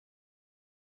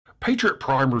Patriot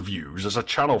Prime Reviews is a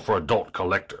channel for adult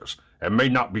collectors and may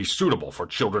not be suitable for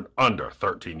children under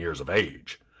 13 years of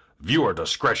age. Viewer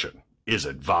discretion is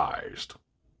advised.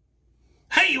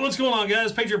 Hey, what's going on,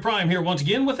 guys? Patriot Prime here once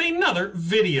again with another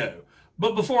video.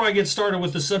 But before I get started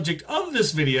with the subject of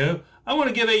this video, I want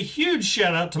to give a huge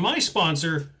shout out to my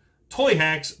sponsor,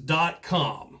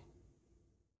 Toyhax.com.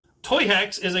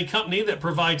 Toyhax is a company that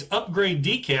provides upgrade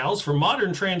decals for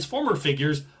modern Transformer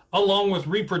figures along with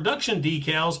reproduction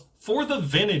decals for the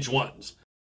vintage ones.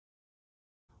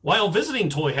 While visiting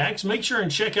Toyhax, make sure and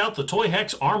check out the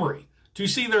Toyhax Armory to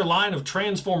see their line of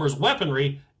Transformers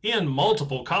weaponry in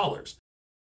multiple colors,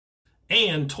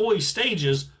 and toy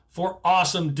stages for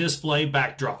awesome display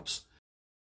backdrops.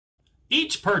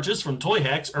 Each purchase from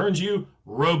Toyhax earns you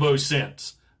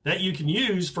RoboCents that you can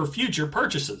use for future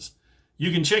purchases.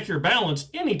 You can check your balance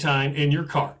anytime in your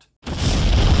cart.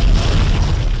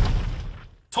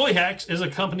 Toyhax is a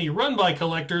company run by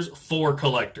collectors for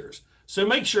collectors, so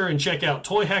make sure and check out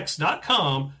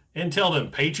Toyhax.com and tell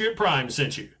them Patriot Prime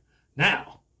sent you.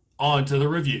 Now, on to the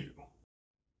review.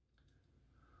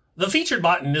 The featured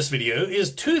bot in this video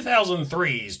is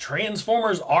 2003's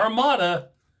Transformers Armada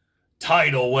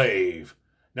Tidal Wave.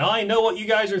 Now I know what you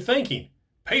guys are thinking.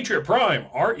 Patriot Prime,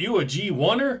 aren't you a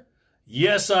G1er?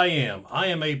 Yes, I am. I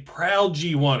am a proud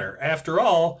G1er. After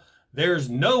all, there's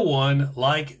no one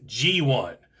like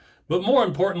G1. But more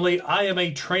importantly, I am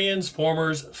a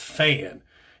Transformers fan.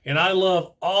 And I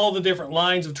love all the different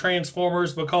lines of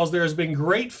Transformers because there's been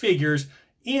great figures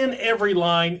in every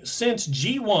line since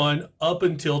G1 up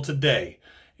until today.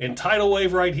 And Tidal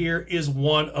Wave right here is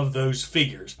one of those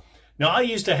figures. Now, I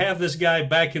used to have this guy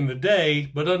back in the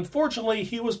day, but unfortunately,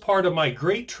 he was part of my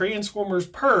Great Transformers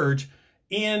Purge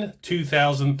in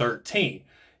 2013.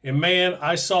 And man,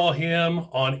 I saw him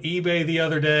on eBay the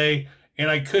other day, and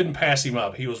I couldn't pass him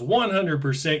up. He was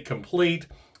 100% complete,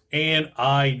 and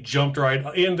I jumped right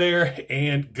in there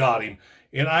and got him.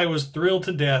 And I was thrilled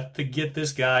to death to get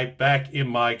this guy back in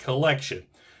my collection.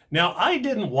 Now, I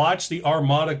didn't watch the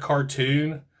Armada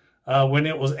cartoon when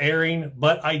it was airing,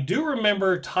 but I do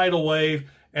remember Tidal Wave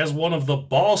as one of the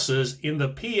bosses in the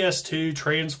PS2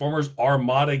 Transformers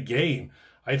Armada game.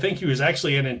 I think he was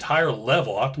actually an entire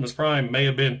level. Optimus Prime may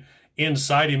have been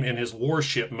inside him in his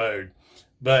Warship mode.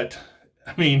 But,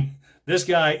 I mean, this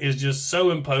guy is just so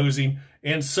imposing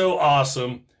and so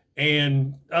awesome.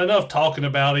 And enough talking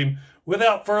about him.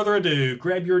 Without further ado,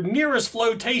 grab your nearest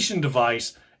flotation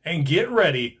device and get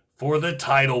ready for the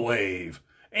Tidal Wave.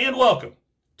 And welcome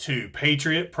to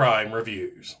Patriot Prime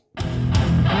Reviews.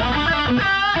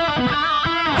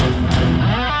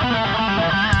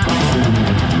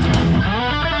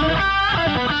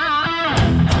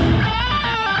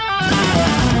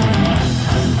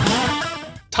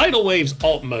 Tidal Wave's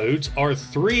alt modes are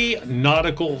 3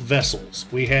 nautical vessels.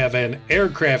 We have an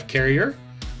aircraft carrier,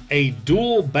 a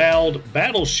dual-bowed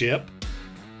battleship,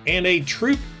 and a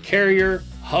troop carrier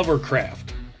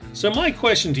hovercraft. So my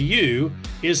question to you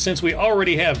is, since we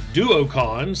already have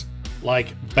duocons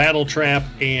like Battletrap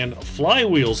and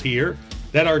Flywheels here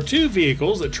that are 2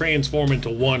 vehicles that transform into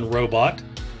 1 robot,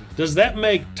 does that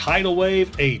make Tidal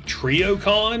Wave a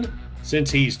triocon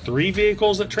since he's 3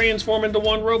 vehicles that transform into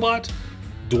 1 robot?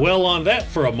 Dwell on that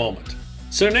for a moment.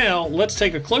 So now let's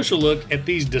take a closer look at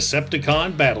these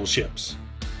Decepticon battleships.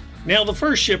 Now the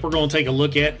first ship we're going to take a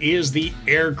look at is the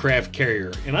aircraft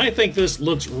carrier, and I think this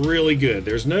looks really good.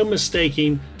 There's no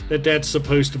mistaking that that's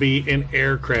supposed to be an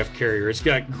aircraft carrier. It's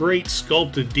got great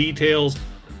sculpted details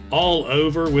all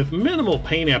over with minimal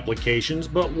paint applications,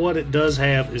 but what it does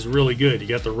have is really good. You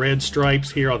got the red stripes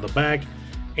here on the back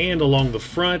and along the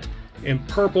front, and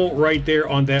purple right there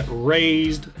on that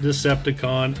raised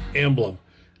Decepticon emblem.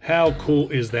 How cool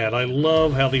is that? I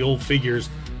love how the old figures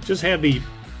just have the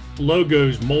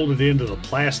logos molded into the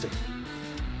plastic.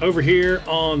 Over here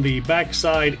on the back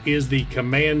side is the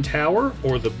command tower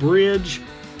or the bridge.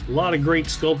 A lot of great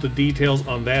sculpted details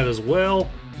on that as well,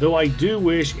 though I do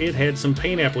wish it had some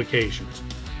paint applications.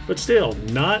 But still,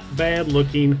 not bad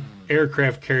looking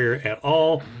aircraft carrier at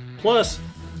all. Plus,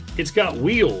 it's got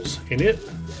wheels and it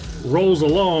rolls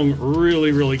along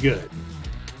really, really good.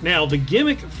 Now, the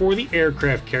gimmick for the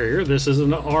aircraft carrier, this is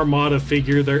an Armada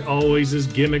figure, there always is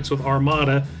gimmicks with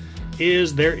Armada,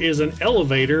 is there is an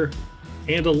elevator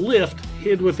and a lift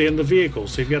hid within the vehicle.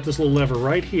 So you've got this little lever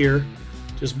right here.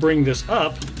 Just bring this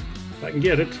up, if I can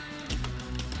get it.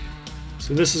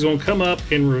 So this is going to come up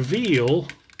and reveal,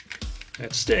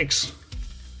 that sticks.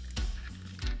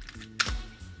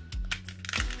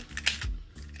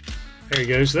 There you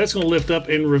go. So that's going to lift up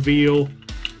and reveal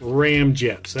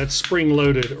ramjets. That's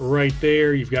spring-loaded right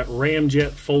there. You've got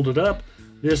ramjet folded up.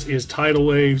 This is Tidal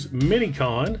Wave's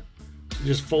Minicon. So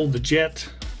just fold the jet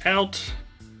out,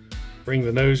 bring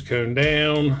the nose cone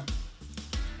down,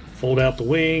 fold out the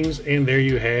wings, and there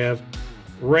you have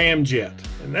Ramjet.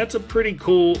 And that's a pretty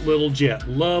cool little jet.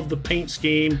 Love the paint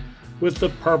scheme with the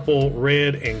purple,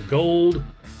 red, and gold.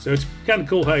 So it's kind of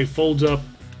cool how he folds up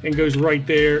and goes right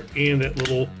there in that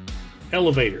little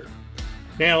elevator.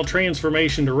 Now,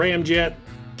 transformation to Ramjet.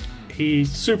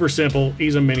 He's super simple.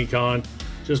 He's a Minicon.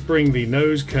 Just bring the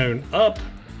nose cone up,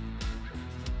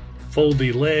 fold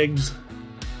the legs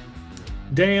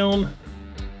down,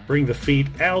 bring the feet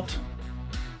out,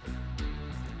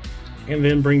 and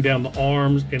then bring down the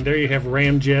arms, and there you have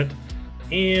Ramjet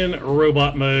in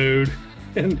robot mode.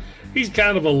 And he's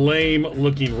kind of a lame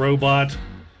looking robot.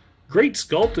 Great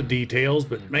sculpted details,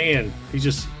 but man, he's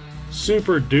just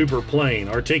super duper plain.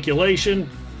 Articulation,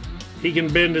 he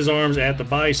can bend his arms at the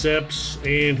biceps,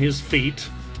 and his feet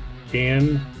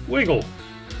can wiggle.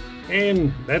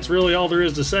 And that's really all there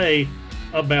is to say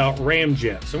about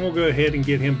Ramjet. So we'll go ahead and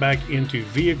get him back into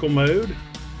vehicle mode.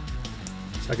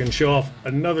 So I can show off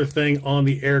another thing on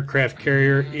the aircraft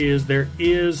carrier is there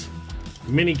is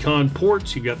Minicon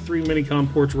ports. You've got 3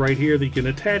 Minicon ports right here that you can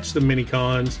attach the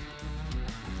Minicons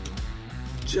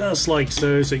just like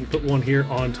so. So you can put one here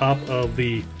on top of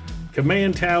the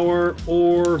command tower,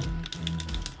 or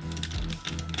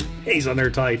he's on there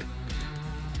tight.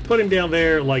 Put him down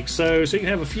there like so. So you can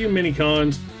have a few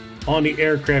Minicons on the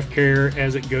aircraft carrier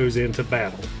as it goes into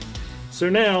battle. So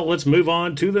now let's move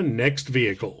on to the next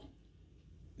vehicle.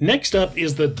 Next up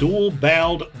is the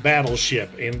dual-bowed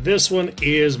Battleship, and this one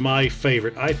is my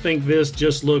favorite. I think this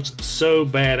just looks so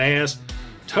badass.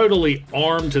 Totally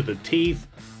armed to the teeth.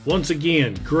 Once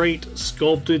again, great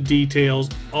sculpted details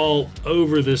all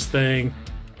over this thing.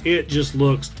 It just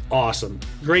looks awesome.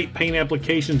 Great paint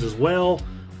applications as well,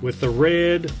 with the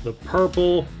red, the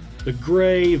purple, the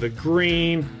gray, the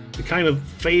green, the kind of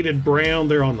faded brown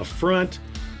there on the front.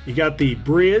 You got the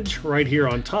bridge right here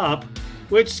on top,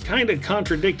 which is kind of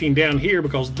contradicting down here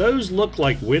because those look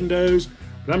like windows,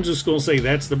 but I'm just going to say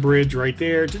that's the bridge right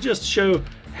there to just show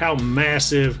how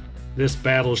massive this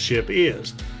battleship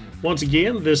is. Once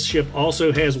again, this ship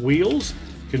also has wheels,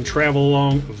 can travel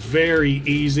along very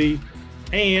easy,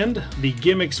 and the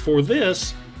gimmicks for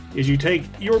this is you take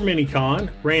your Minicon,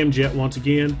 Ramjet once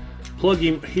again, plug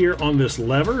him here on this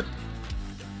lever,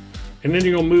 and then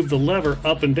you're going to move the lever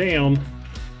up and down,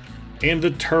 and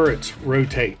the turrets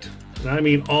rotate. And I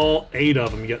mean all 8 of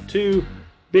them. You got 2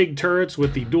 big turrets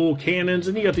with the dual cannons,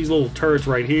 and you got these little turrets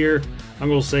right here. I'm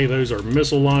going to say those are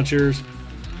missile launchers,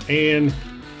 and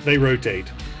they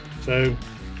rotate. So,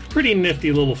 pretty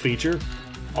nifty little feature.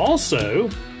 Also,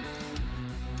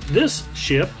 this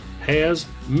ship has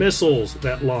missiles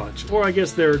that launch, or I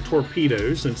guess they're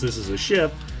torpedoes since this is a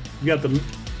ship. You got the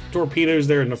torpedoes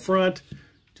there in the front.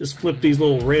 Just flip these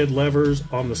little red levers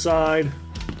on the side,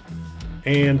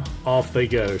 and off they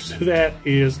go. So that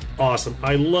is awesome.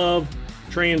 I love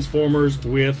Transformers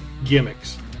with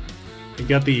gimmicks. You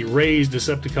got the raised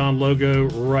Decepticon logo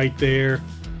right there.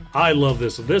 I love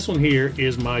this. This one here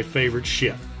is my favorite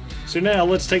ship. So now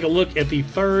let's take a look at the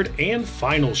third and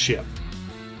final ship.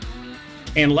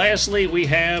 And lastly, we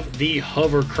have the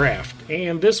Hovercraft.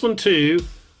 And this one too,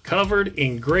 covered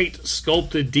in great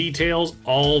sculpted details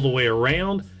all the way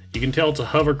around. You can tell it's a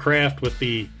hovercraft with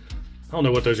the, I don't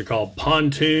know what those are called,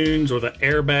 pontoons or the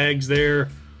airbags there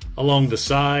along the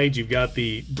sides. You've got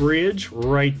the bridge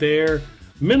right there.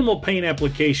 Minimal paint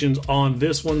applications on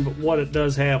this one, but what it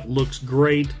does have looks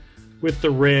great with the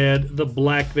red, the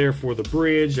black there for the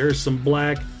bridge. There's some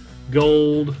black,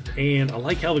 gold, and I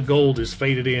like how the gold is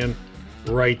faded in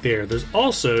right there. There's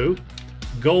also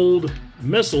gold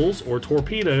missiles or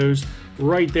torpedoes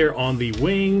right there on the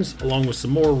wings, along with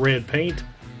some more red paint.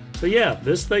 So yeah,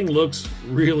 this thing looks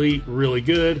really, really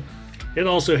good. It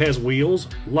also has wheels,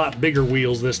 a lot bigger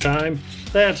wheels this time,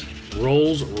 that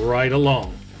rolls right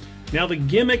along. Now the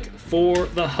gimmick for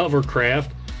the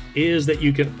Hovercraft is that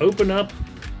you can open up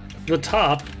the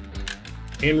top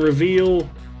and reveal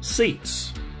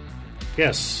seats.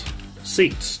 Yes,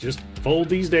 seats. Just fold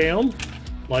these down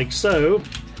like so,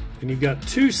 and you've got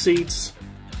 2 seats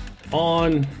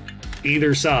on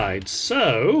either side.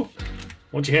 So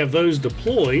once you have those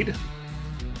deployed,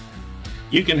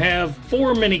 you can have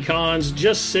 4 Minicons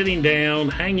just sitting down,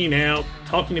 hanging out,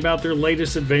 talking about their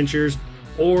latest adventures,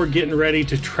 or getting ready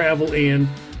to travel in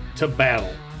to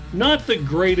battle. Not the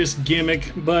greatest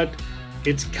gimmick, but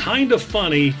it's kind of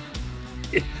funny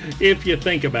if you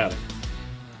think about it.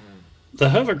 The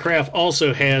Hovercraft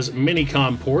also has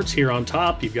Minicon ports here on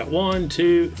top. You've got 1,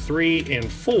 2, 3,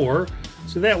 and 4.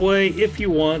 So that way, if you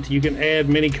want, you can add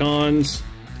Minicons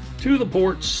to the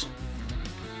ports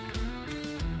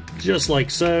just like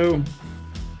so.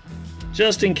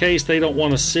 Just in case they don't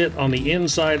want to sit on the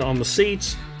inside on the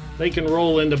seats, they can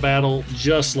roll into battle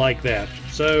just like that.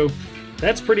 So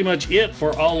that's pretty much it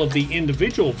for all of the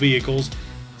individual vehicles.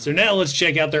 So now let's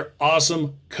check out their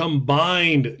awesome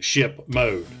combined ship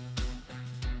mode.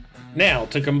 Now,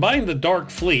 to combine the Dark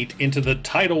Fleet into the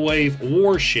Tidal Wave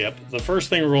Warship, the first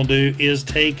thing we're going to do is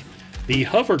take the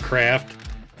Hovercraft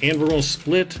and we're going to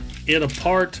split it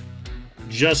apart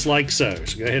just like so.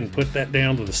 So go ahead and put that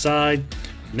down to the side.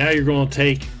 Now you're going to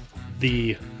take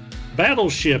the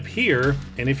Battleship here,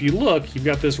 and if you look, you've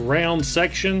got this round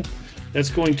section that's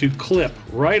going to clip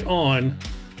right on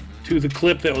to the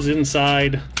clip that was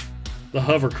inside the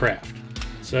Hovercraft.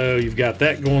 So you've got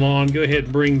that going on. Go ahead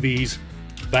and bring these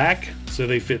back so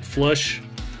they fit flush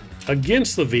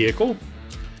against the vehicle.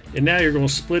 And now you're going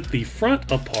to split the front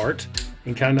apart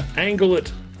and kind of angle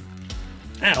it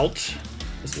out.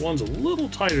 This one's a little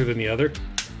tighter than the other.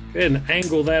 Go ahead and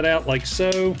angle that out like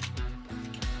so.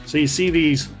 So you see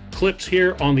these clips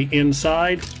here on the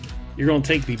inside. You're going to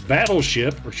take the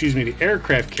Battleship, or excuse me, the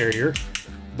aircraft carrier,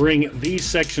 bring these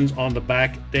sections on the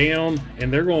back down,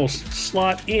 and they're going to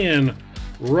slot in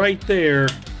right there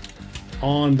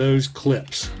on those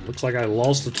clips. Looks like I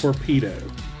lost a torpedo.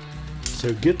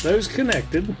 So get those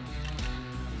connected.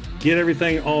 Get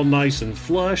everything all nice and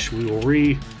flush. We will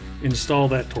reinstall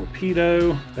that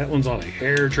torpedo. That one's on a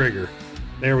hair trigger.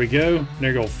 There we go.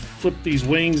 There you go. Flip these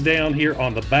wings down here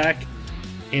on the back.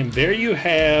 And there you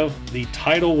have the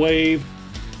Tidal Wave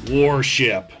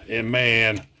Warship. And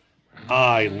man,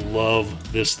 I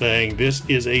love this thing. This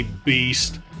is a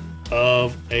beast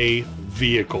of a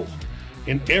vehicle.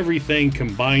 And everything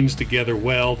combines together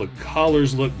well. The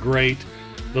collars look great.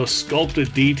 The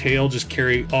sculpted detail just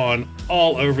carry on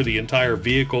all over the entire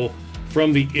vehicle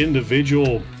from the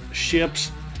individual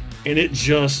ships. And it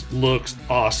just looks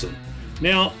awesome.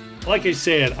 Now, like I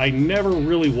said, I never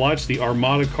really watched the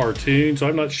Armada cartoon, so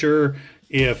I'm not sure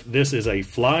if this is a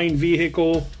flying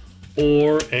vehicle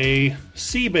or a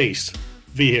sea-based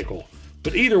vehicle.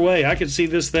 But either way, I could see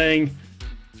this thing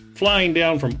flying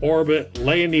down from orbit,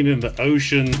 landing in the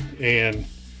ocean, and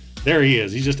there he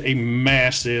is. He's just a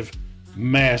massive,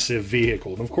 massive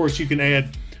vehicle. And of course, you can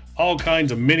add all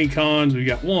kinds of mini-cons. We've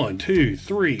got 1, 2,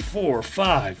 3, 4,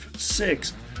 5,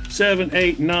 6, 7,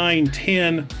 8, 9,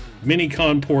 10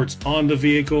 mini-con ports on the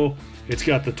vehicle. It's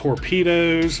got the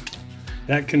torpedoes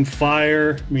that can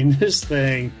fire. I mean, this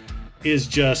thing is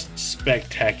just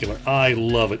spectacular. I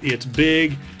love it. It's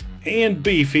big and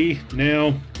beefy. Now,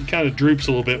 it kind of droops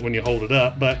a little bit when you hold it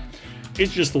up, but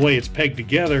it's just the way it's pegged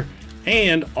together.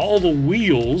 And all the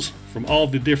wheels from all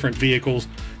the different vehicles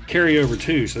carry over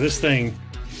too. So this thing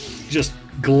just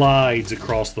glides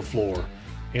across the floor.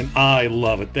 And I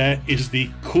love it. That is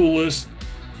the coolest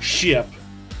ship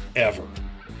ever.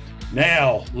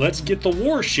 Now, let's get the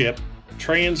warship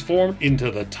transformed into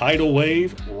the Tidal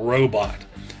Wave robot.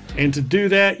 And to do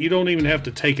that, you don't even have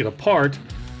to take it apart.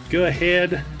 Go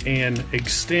ahead and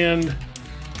extend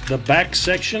the back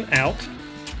section out.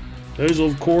 Those will,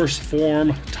 of course,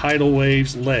 form Tidal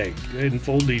Wave's leg. Go ahead and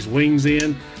fold these wings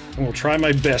in, and we'll try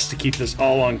my best to keep this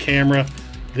all on camera.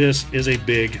 This is a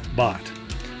big bot.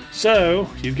 So,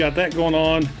 you've got that going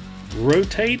on.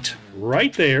 Rotate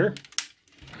right there.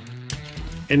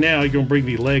 And now you're going to bring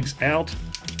the legs out,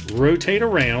 rotate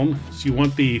around. So you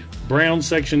want the brown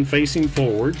section facing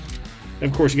forward.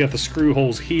 And of course, you got the screw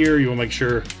holes here. You want to make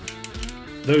sure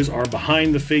those are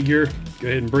behind the figure. Go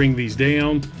ahead and bring these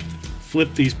down.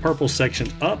 Flip these purple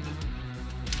section up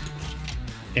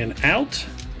and out.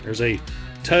 There's a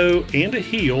toe and a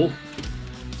heel.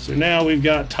 So now we've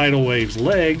got Tidal Wave's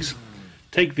legs.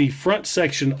 Take the front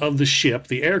section of the ship,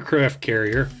 the aircraft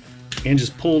carrier, and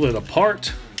just pull it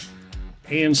apart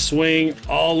and swing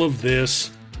all of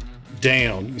this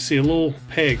down. You see a little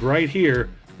peg right here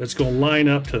that's going to line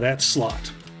up to that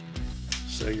slot.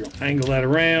 So you'll angle that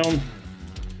around,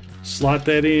 slot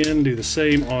that in, do the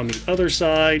same on the other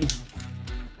side,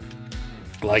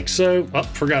 like so. Oh,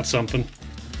 forgot something.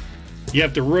 You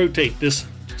have to rotate this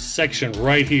section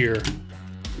right here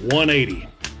 180.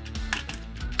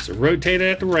 So rotate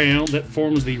it around. That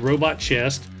forms the robot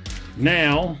chest.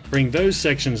 Now bring those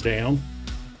sections down.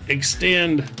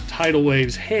 Extend Tidal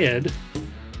Wave's head.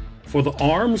 For the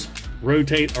arms,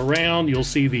 rotate around. You'll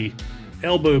see the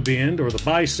elbow bend or the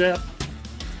bicep.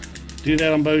 Do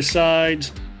that on both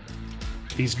sides.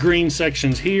 These green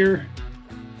sections here,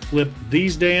 flip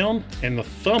these down and the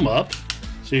thumb up.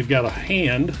 So you've got a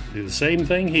hand. Do the same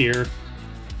thing here.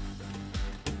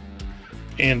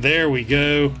 And there we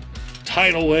go.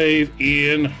 Tidal Wave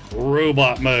in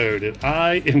robot mode. And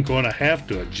I am going to have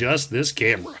to adjust this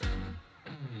camera.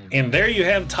 And there you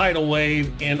have Tidal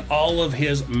Wave in all of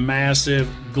his massive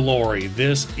glory.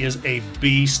 This is a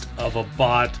beast of a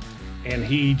bot, and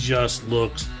he just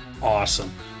looks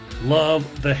awesome.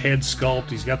 Love the head sculpt.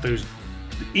 He's got those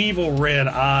evil red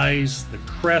eyes, the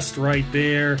crest right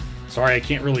there. Sorry, I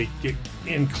can't really get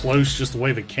in close just the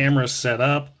way the camera's set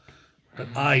up, but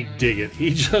I dig it.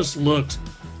 He just looks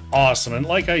awesome. And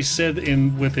like I said,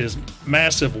 with his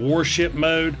massive warship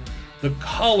mode, the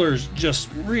colors just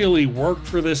really work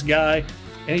for this guy,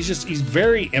 and he's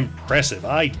very impressive.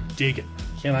 I dig it.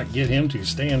 Cannot get him to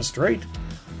stand straight.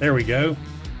 There we go.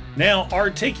 Now,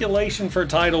 articulation for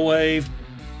Tidal Wave,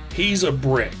 he's a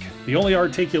brick. The only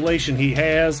articulation he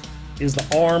has is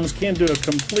the arms can do a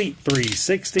complete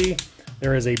 360.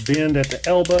 There is a bend at the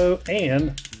elbow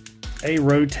and a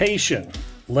rotation.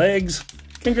 Legs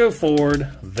can go forward,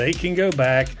 they can go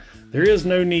back. There is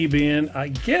no knee bend. I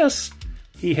guess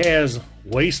he has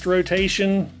waist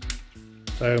rotation,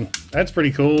 so that's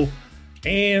pretty cool.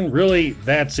 And really,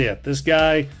 that's it. This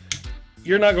guy,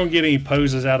 you're not going to get any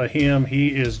poses out of him. He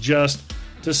is just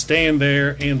to stand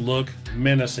there and look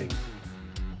menacing.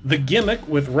 The gimmick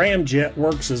with Ramjet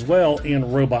works as well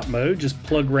in robot mode. Just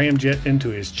plug Ramjet into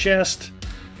his chest,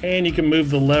 and you can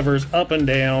move the levers up and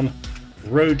down,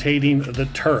 rotating the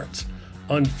turrets.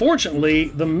 Unfortunately,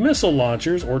 the missile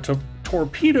launchers or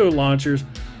torpedo launchers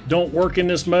don't work in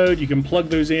this mode. You can plug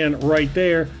those in right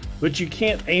there, but you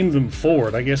can't aim them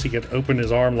forward. I guess he could open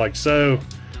his arm like so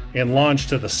and launch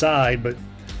to the side, but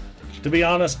to be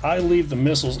honest, I leave the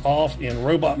missiles off in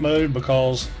robot mode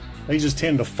because they just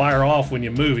tend to fire off when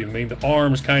you move him. I mean, the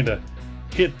arms kind of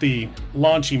hit the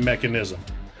launching mechanism.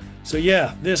 So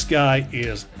yeah, this guy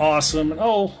is awesome. And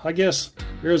oh, I guess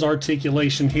there's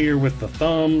articulation here with the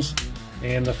thumbs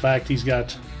and the fact he's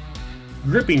got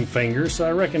gripping fingers, so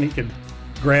I reckon he could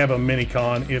grab a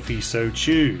Minicon if he so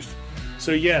choose.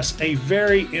 So yes, a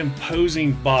very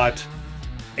imposing bot,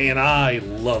 and I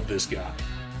love this guy.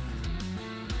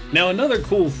 Now, another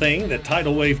cool thing that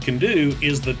Tidal Wave can do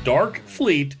is the Dark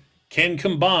Fleet can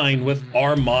combine with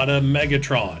Armada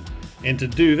Megatron. And to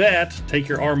do that, take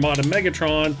your Armada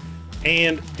Megatron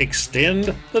and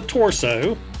extend the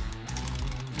torso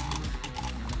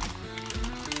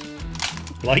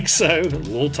like so, a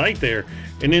little tight there,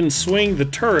 and then swing the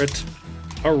turret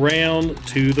around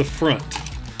to the front.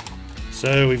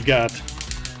 So we've got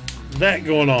that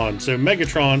going on. So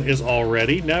Megatron is all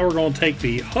ready. Now we're going to take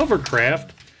the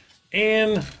Hovercraft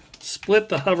and split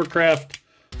the Hovercraft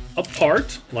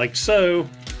apart like so,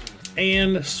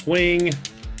 and swing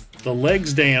the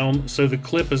legs down so the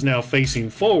clip is now facing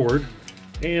forward.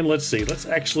 And let's see,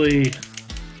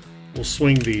 we'll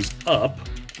swing these up,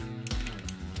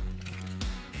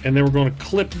 and then we're going to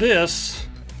clip this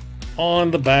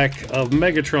on the back of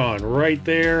Megatron right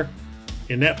there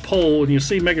in that pole. And you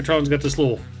see Megatron's got this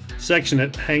little section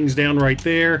that hangs down right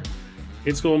there.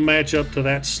 It's going to match up to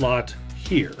that slot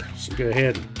here. So go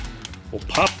ahead and we'll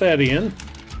pop that in.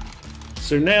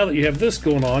 So now that you have this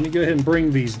going on, you go ahead and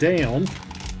bring these down.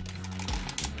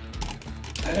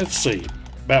 Let's see,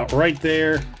 about right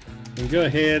there. And go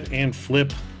ahead and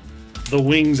flip the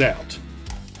wings out.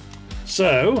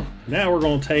 So now we're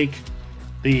going to take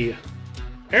the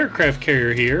aircraft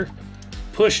carrier here,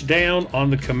 push down on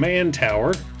the command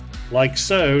tower like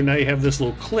so. Now you have this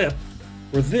little clip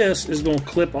where this is going to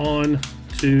clip on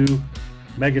to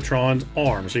Megatron's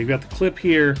arm. So you've got the clip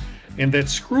here, and that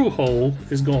screw hole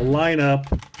is going to line up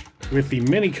with the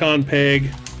Minicon peg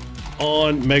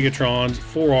on Megatron's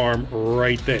forearm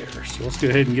right there. So let's go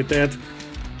ahead and get that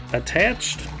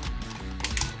attached.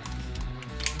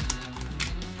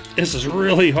 This is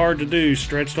really hard to do,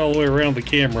 stretched all the way around the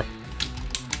camera.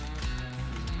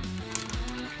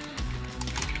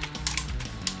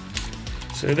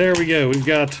 So there we go. We've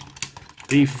got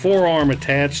the forearm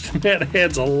attached. That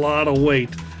adds a lot of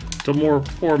weight to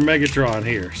poor Megatron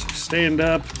here. So stand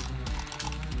up.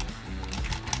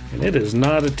 And it is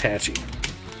not attaching.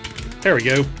 There we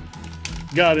go.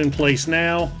 Got it in place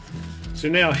now. So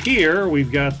now here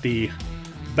we've got the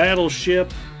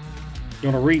Battleship.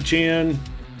 Going to reach in,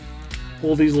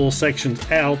 pull these little sections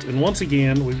out, and once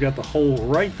again we've got the hole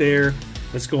right there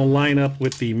that's going to line up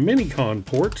with the Minicon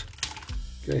port.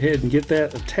 Go ahead and get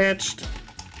that attached.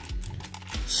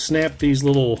 Snap these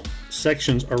little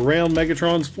sections around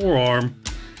Megatron's forearm,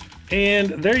 and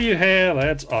there you have,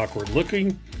 that's awkward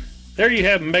looking, there you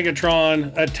have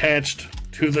Megatron attached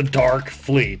to the Dark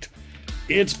Fleet.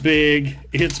 It's big,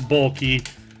 it's bulky,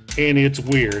 and it's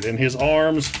weird, and his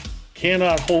arms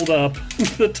cannot hold up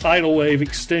the Tidal Wave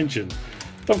extension.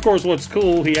 Of course, what's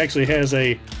cool, he actually has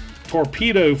a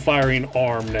torpedo firing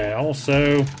arm now,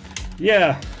 so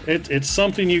yeah, it's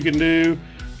something you can do.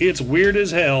 It's weird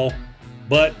as hell,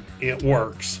 but it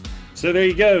works. So there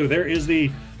you go. There is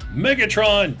the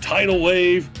Megatron Tidal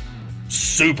Wave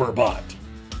Superbot.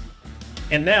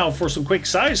 And now for some quick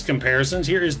size comparisons,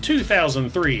 here is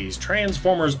 2003's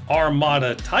Transformers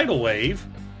Armada Tidal Wave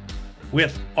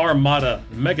with Armada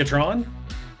Megatron,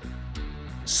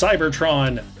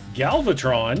 Cybertron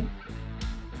Galvatron,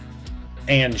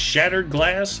 and Shattered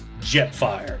Glass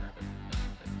Jetfire.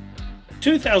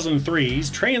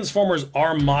 2003's Transformers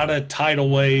Armada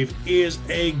Tidal Wave is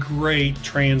a great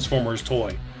Transformers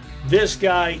toy. This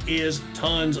guy is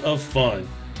tons of fun.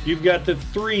 You've got the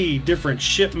 3 different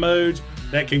ship modes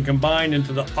that can combine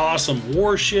into the awesome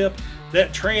Warship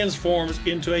that transforms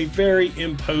into a very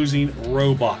imposing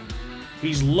robot.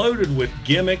 He's loaded with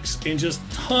gimmicks and just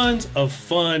tons of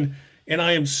fun, and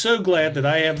I am so glad that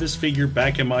I have this figure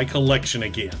back in my collection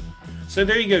again. So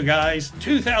there you go, guys.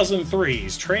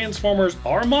 2003's Transformers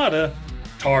Armada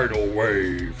Tidal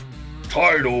Wave.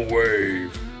 Tidal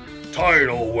Wave.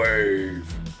 Tidal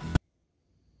Wave.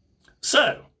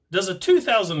 So, does a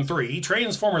 2003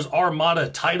 Transformers Armada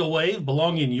Tidal Wave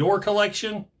belong in your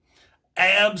collection?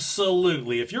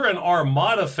 Absolutely. If you're an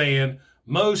Armada fan,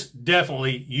 most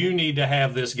definitely you need to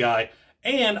have this guy.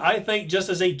 And I think just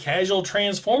as a casual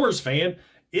Transformers fan,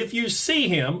 if you see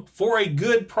him for a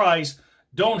good price,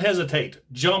 don't hesitate.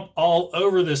 Jump all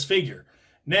over this figure.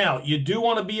 Now, you do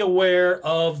want to be aware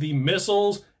of the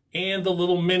missiles and the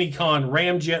little Minicon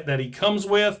ramjet that he comes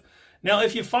with. Now,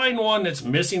 if you find one that's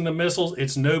missing the missiles,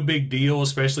 it's no big deal,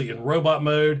 especially in robot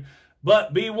mode.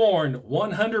 But be warned,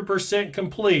 100%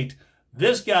 complete,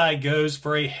 this guy goes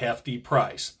for a hefty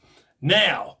price.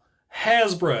 Now,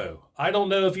 Hasbro, I don't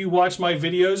know if you watch my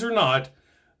videos or not,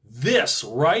 this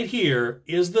right here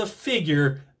is the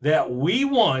figure that we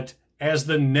want as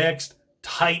the next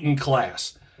Titan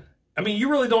class. I mean, you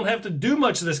really don't have to do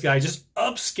much of this guy, just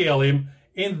upscale him,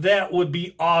 and that would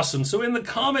be awesome. So in the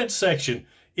comment section,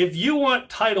 if you want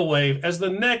Tidal Wave as the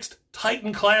next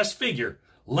Titan class figure,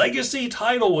 Legacy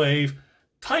Tidal Wave,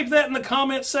 type that in the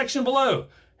comment section below.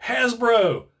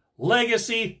 Hasbro,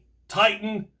 Legacy,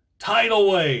 Titan, Tidal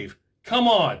Wave. Come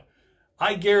on.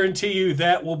 I guarantee you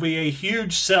that will be a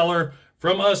huge seller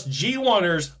from us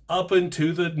G1ers up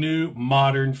into the new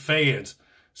modern fans.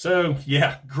 So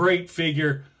yeah, great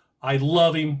figure. I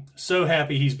love him. So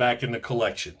happy he's back in the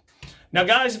collection. Now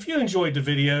guys, if you enjoyed the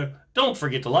video, don't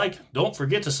forget to like, don't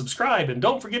forget to subscribe, and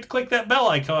don't forget to click that bell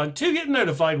icon to get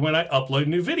notified when I upload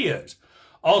new videos.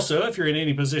 Also, if you're in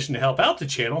any position to help out the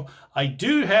channel, I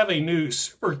do have a new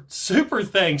super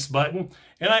thanks button,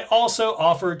 and I also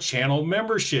offer channel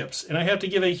memberships. And I have to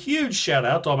give a huge shout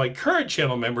out to all my current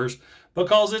channel members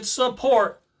because it's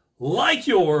support like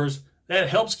yours that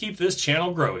helps keep this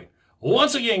channel growing.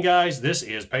 Once again, guys, this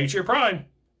is Patriot Prime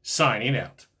signing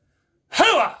out.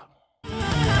 Hooah!